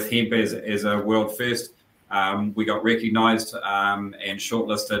 with hemp as a world first, we got recognised and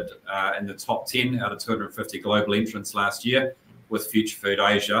shortlisted in the top 10 out of 250 global entrants last year with Future Food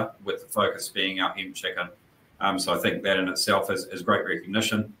Asia, with the focus being our hemp chicken. So I think that in itself is great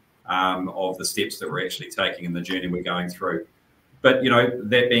recognition of the steps that we're actually taking in the journey we're going through. But,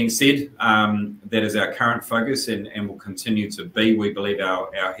 that being said, that is our current focus and will continue to be, we believe,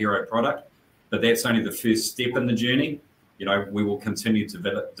 our hero product. But that's only the first step in the journey. We will continue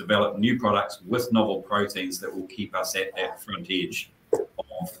to develop new products with novel proteins that will keep us at that front edge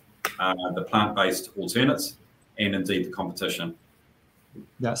of the plant-based alternates and indeed the competition.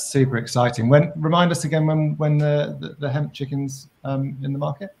 That's super exciting. Remind us again when the hemp chicken's in the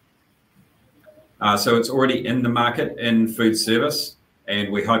market? So it's already in the market in food service,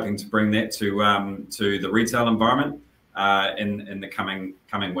 and we're hoping to bring that to the retail environment in the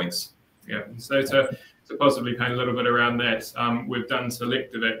coming weeks. Yeah. So to possibly paint a little bit around that, we've done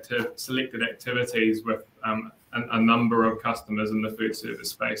selected activities with a number of customers in the food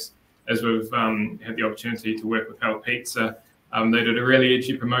service space. As we've had the opportunity to work with Hell Pizza, they did a really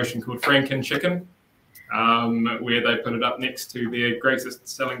edgy promotion called Franken Chicken, where they put it up next to their greatest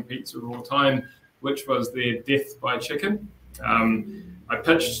selling pizza of all time, which was their Death by Chicken. I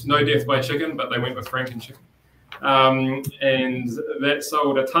pitched no Death by Chicken, but they went with Franken Chicken. And that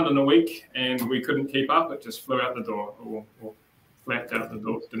sold a ton in a week, and we couldn't keep up. It just flew out the door, or flapped out the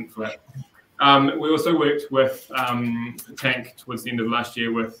door, didn't flap. We also worked with Tank towards the end of last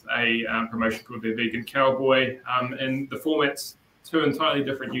year with a promotion called their Vegan Cowboy. And the format's two entirely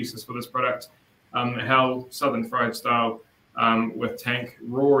different uses for this product. Hell Southern Fried style, with Tank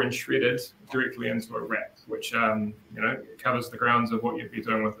raw and shredded directly into a wrap, which covers the grounds of what you'd be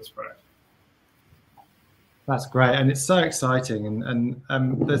doing with this product. That's great, and it's so exciting. And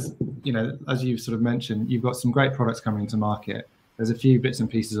there's, as you've sort of mentioned, you've got some great products coming to market. There's a few bits and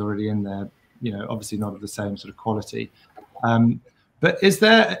pieces already in there, obviously not of the same sort of quality. But is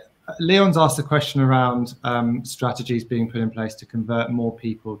there? Leon's asked a question around strategies being put in place to convert more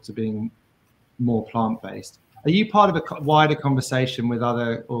people to being more plant-based. Are you part of a wider conversation with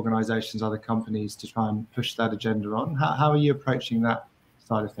other organisations, other companies to try and push that agenda on? How are you approaching that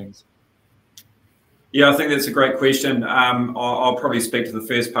side of things? Yeah, I think that's a great question. I'll probably speak to the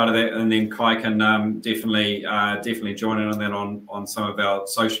first part of that, and then Kai can definitely join in on that on some of our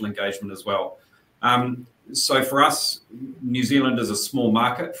social engagement as well. So for us, New Zealand is a small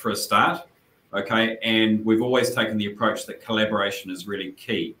market for a start, okay, and we've always taken the approach that collaboration is really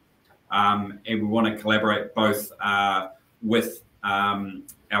key, and we want to collaborate both with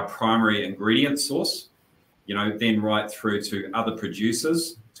our primary ingredient source, you know, then right through to other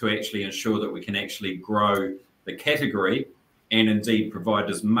producers, to actually ensure that we can actually grow the category and indeed provide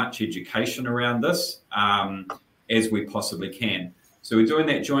as much education around this as we possibly can. So we're doing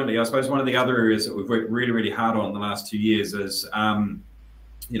that jointly. I suppose one of the other areas that we've worked really, really hard on the last 2 years is,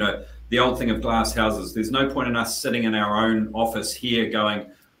 you know, the old thing of glass houses. There's no point in us sitting in our own office here going,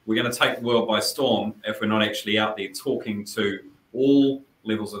 we're going to take the world by storm if we're not actually out there talking to all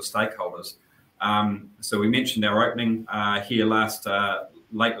levels of stakeholders. So we mentioned our opening here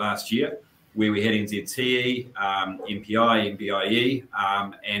late last year, where we had NZTE, MPI, MBIE,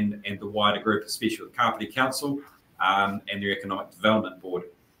 and the wider group, especially the Kapiti Council and the Economic Development Board.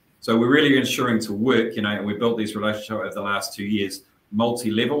 So we're really ensuring to work, you know, and we built these relationships over the last 2 years,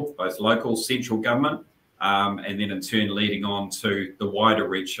 multi-level, both local, central government, and then in turn leading on to the wider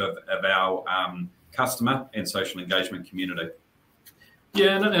reach of our customer and social engagement community.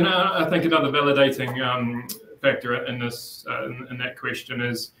 Yeah, and I think another validating factor in this, in that question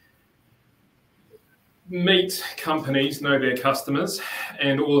is meat companies know their customers,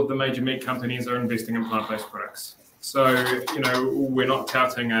 and all of the major meat companies are investing in plant-based products. So, you know, we're not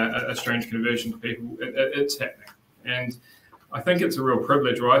touting a strange conversion to people. It's happening. And I think it's a real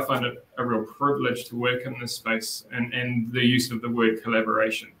privilege, or I find it a real privilege to work in this space and the use of the word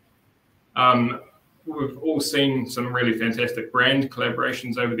collaboration. We've all seen some really fantastic brand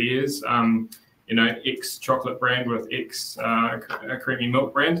collaborations over the years. You know, X chocolate brand with X creamy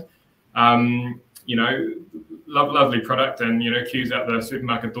milk brand. You know, lovely product, and, you know, queues out the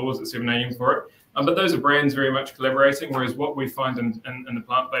supermarket doors at 7 AM for it. But those are brands very much collaborating, whereas what we find in the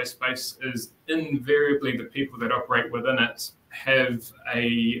plant-based space is invariably the people that operate within it have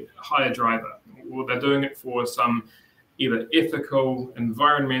a higher driver, or they're doing it for some either ethical,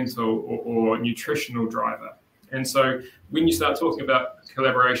 environmental, or nutritional driver. And so when you start talking about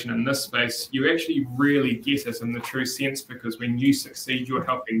collaboration in this space, you actually really get it in the true sense, because when you succeed, you're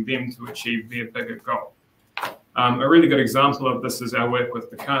helping them to achieve their bigger goal. A really good example of this is our work with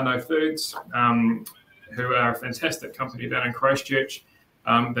Meccano Foods, who are a fantastic company down in Christchurch.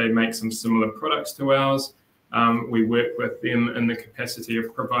 They make some similar products to ours. We work with them in the capacity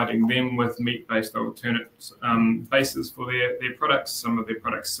of providing them with meat-based alternate bases for their products. Some of their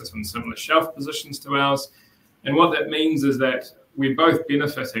products sit on similar shelf positions to ours. And what that means is that we're both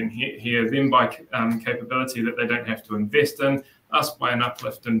benefiting here, them by capability that they don't have to invest in, us by an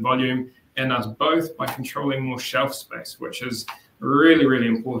uplift in volume, and us both by controlling more shelf space, which is really, really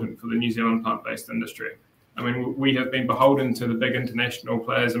important for the New Zealand plant-based industry. I mean, we have been beholden to the big international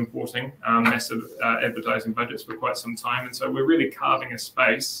players importing massive advertising budgets for quite some time. And so we're really carving a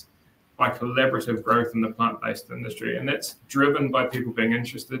space by collaborative growth in the plant-based industry. And that's driven by people being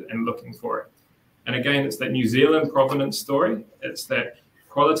interested and looking for it. And again, it's that New Zealand provenance story. It's that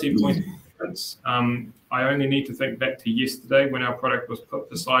quality point of difference. I only need to think back to yesterday when our product was put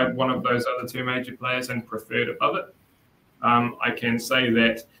beside one of those other two major players and preferred above it. I can say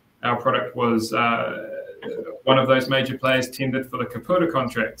that our product was one of those major players tendered for the Kapura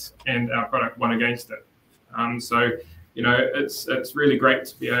contract, and our product won against it. So, you know, it's really great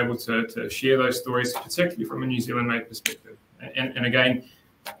to be able to share those stories, particularly from a New Zealand-made perspective. And again,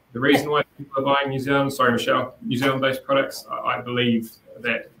 the reason why people are buying New Zealand-based products, I believe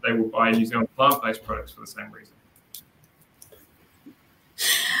that they will buy New Zealand plant-based products for the same reason.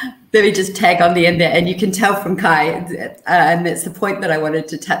 Let me just tag on the end there, and you can tell from Kai, and that's the point that I wanted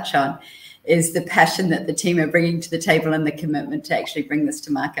to touch on, is the passion that the team are bringing to the table and the commitment to actually bring this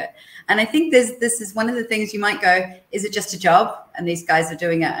to market. And I think this is one of the things you might go, is it just a job? And these guys are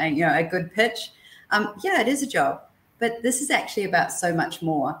doing a good pitch. Yeah, it is a job, but this is actually about so much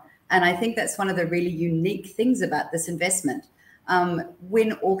more. And I think that's one of the really unique things about this investment.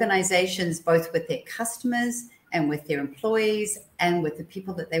 When organizations, both with their customers and with their employees and with the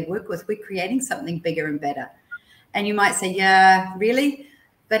people that they work with, we're creating something bigger and better. And you might say, yeah, really?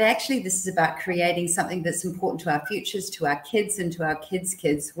 But actually, this is about creating something that's important to our futures, to our kids and to our kids'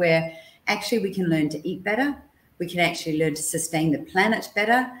 kids, where actually we can learn to eat better. We can actually learn to sustain the planet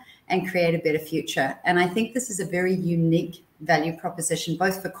better and create a better future. And I think this is a very unique value proposition,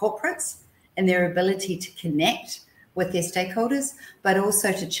 both for corporates and their ability to connect with their stakeholders, but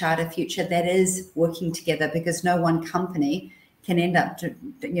also to chart a future that is working together, because no one company can end up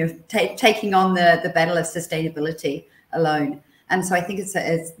taking on the battle of sustainability alone. And so I think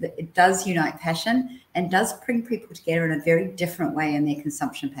it does unite passion and does bring people together in a very different way in their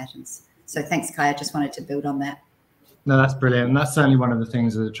consumption patterns. So thanks, Kai. I just wanted to build on that. No, that's brilliant. And that's certainly one of the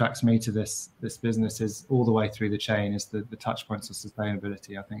things that attracts me to this business, is all the way through the chain, is the touch points of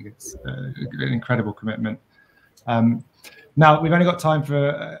sustainability. I think it's an incredible commitment. Now, we've only got time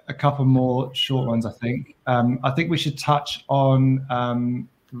for a couple more short ones, I think. I think we should touch on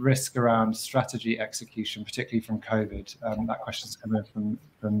risk around strategy execution, particularly from COVID. That question's coming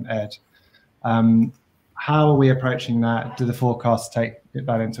from Ed. How are we approaching that? Do the forecasts take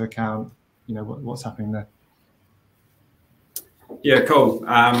that into account? What's happening there? Yeah, cool.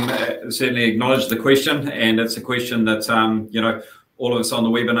 Certainly acknowledge the question, and it's a question that all of us on the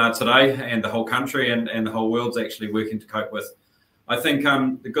webinar today and the whole country and the whole world's actually working to cope with. I think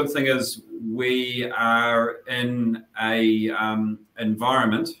the good thing is we are in a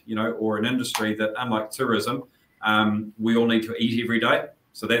environment, or an industry that, unlike tourism, we all need to eat every day.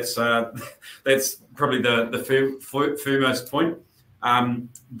 So that's probably the foremost point.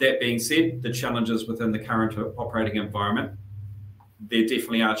 That being said, the challenges within the current operating environment, there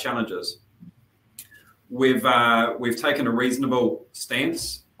definitely are challenges. We've taken a reasonable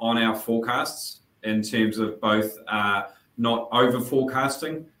stance on our forecasts in terms of both not over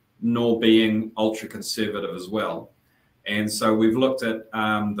forecasting nor being ultra conservative as well. And so we've looked at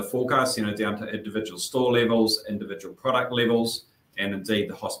the forecasts, down to individual store levels, individual product levels, and indeed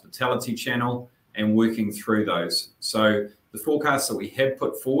the hospitality channel, and working through those. So the forecasts that we have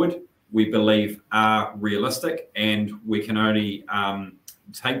put forward, we believe are realistic, and we can only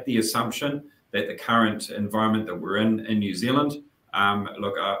take the assumption that the current environment that we're in New Zealand,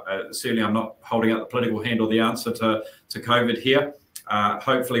 certainly I'm not holding up the political hand or the answer to COVID here.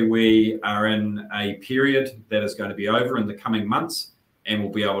 Hopefully we are in a period that is going to be over in the coming months, and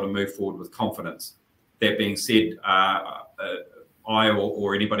we'll be able to move forward with confidence. That being said, I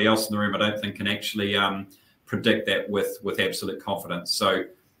or anybody else in the room, I don't think, can actually predict that with absolute confidence. So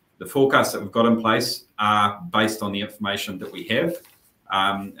the forecasts that we've got in place are based on the information that we have.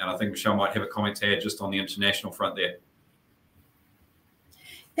 And I think Michelle might have a comment to add just on the international front there.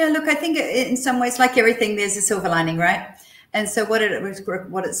 Yeah, look, I think in some ways, like everything, there's a silver lining, right? And so what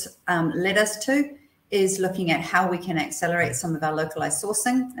it's led us to is looking at how we can accelerate some of our localized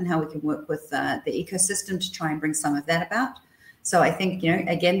sourcing and how we can work with the ecosystem to try and bring some of that about. So I think,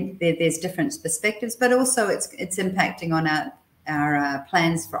 again, there's different perspectives, but also it's impacting on our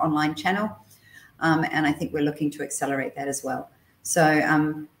plans for online channel. And I think we're looking to accelerate that as well.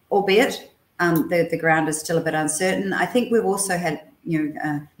 So albeit the ground is still a bit uncertain, I think we've also had,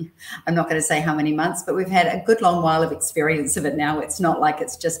 I'm not going to say how many months, but we've had a good long while of experience of it now. It's not like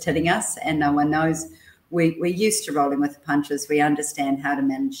it's just hitting us and no one knows. We're used to rolling with the punches. We understand how to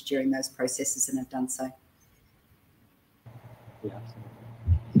manage during those processes and have done so. Yeah,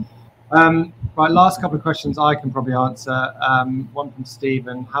 absolutely. Right, last couple of questions I can probably answer. One from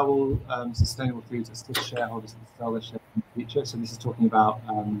Stephen: how will Sustainable Foods assist shareholders to sell their shares in the future? So this is talking about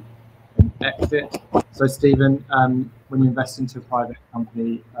an exit. So Stephen, when you invest into a private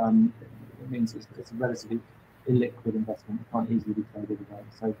company, it means it's a relatively illiquid investment. It can't easily be traded away.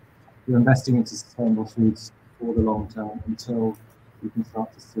 So you're investing into Sustainable Foods for the long term until you can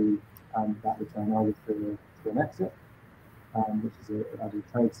start to see that return, either through an exit, which is either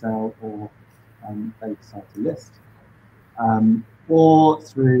a trade sale, or they decide to list, or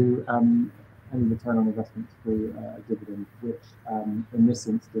through any return on investment through a dividend, which in this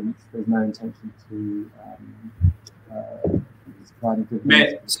instance there's no intention to provide a dividend.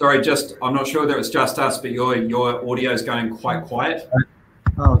 Matt, sorry, I'm not sure that it's just us, but your audio is going quite quiet.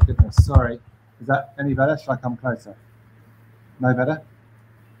 Oh goodness, sorry. Is that any better? Shall I come closer? No better?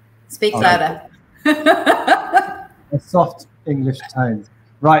 Speak louder. A soft English tones.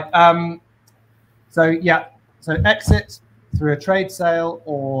 Right. So exit through a trade sale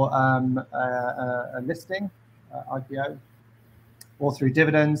or a listing, IPO, or through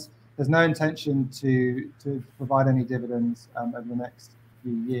dividends. There's no intention to provide any dividends over the next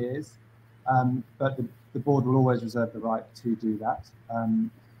few years, but the board will always reserve the right to do that.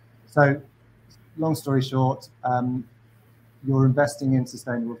 So long story short, you're investing in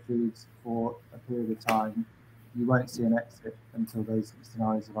Sustainable Foods for a period of time. You won't see an exit until those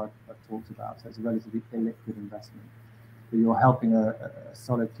scenarios that I've talked about. So it's a relatively illiquid investment. But you're helping a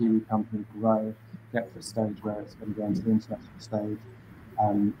solid Kiwi company grow, get to a stage where it's going to go into the international stage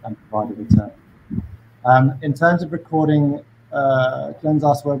and provide a return. In terms of recording, Glenn's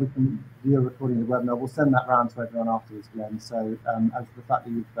asked where we can view a recording of the webinar. We'll send that round to everyone afterwards, Glenn. So as the fact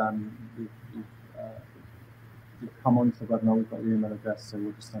that you've come onto the webinar, we've got your email address, so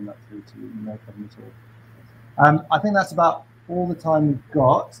we'll just send that through to you, no problem at all. I think that's about all the time we've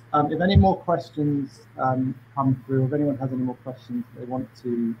got. If any more questions come through, if anyone has any more questions they want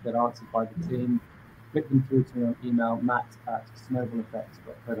to get answered by the team, click them through to me on email,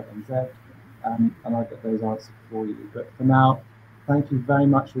 matt@snowballeffect.co.nz, and I'll get those answered for you. But for now, thank you very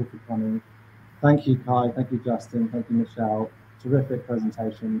much all for coming. Thank you, Kai. Thank you, Justin. Thank you, Michelle. Terrific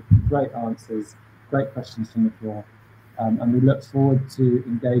presentation, great answers, great questions from the floor. And we look forward to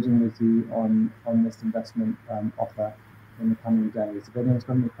engaging with you on this investment offer in the coming days. If anyone's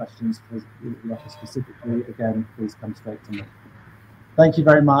got any questions for the offer specifically, again, please come straight to me. Thank you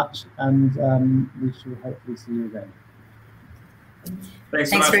very much, and we shall hopefully see you again.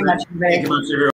 Thanks very much. Thank you much, everyone.